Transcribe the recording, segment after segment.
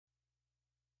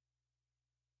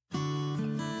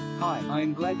Hi, I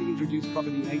am glad to introduce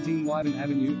property 18 Wyvern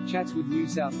Avenue, Chatswood, New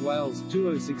South Wales,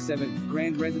 2067,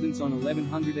 grand residence on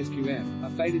 1100 SQM,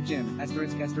 a faded gem,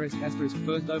 *****,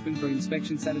 first open for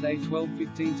inspection Saturday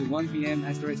 12:15 to 1 p.m.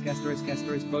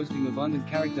 *****, boasting abundant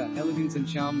character, elegance and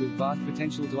charm with vast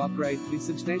potential to upgrade. This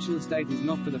substantial estate is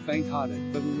not for the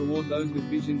faint-hearted, but will reward those with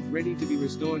vision, ready to be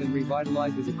restored and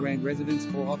revitalized as a grand residence.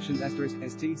 For options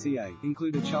 ****STCA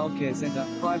include a childcare center,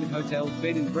 private hotel,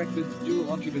 bed and breakfast, dual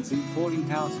occupancy, boarding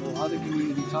house or other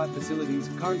community-type facilities,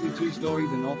 currently 2 stories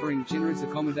and offering generous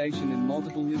accommodation and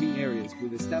multiple living areas,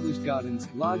 with established gardens,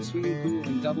 large swimming pool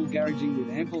and double garaging with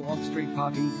ample off-street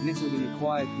parking, nestled in a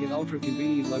quiet, yet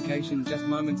ultra-convenient location just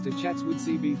moments to Chatswood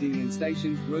CBD and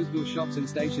station, Roseville shops and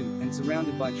station, and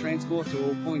surrounded by transport to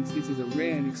all points. This is a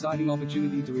rare and exciting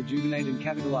opportunity to rejuvenate and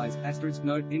capitalize.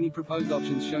 Note, any proposed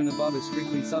options shown above are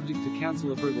strictly subject to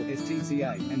council approval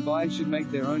 (STCA), and buyers should make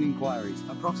their own inquiries.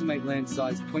 Approximate land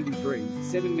size 23,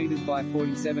 7 meters by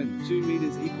 47, 2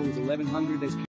 meters equals 1100 SQ.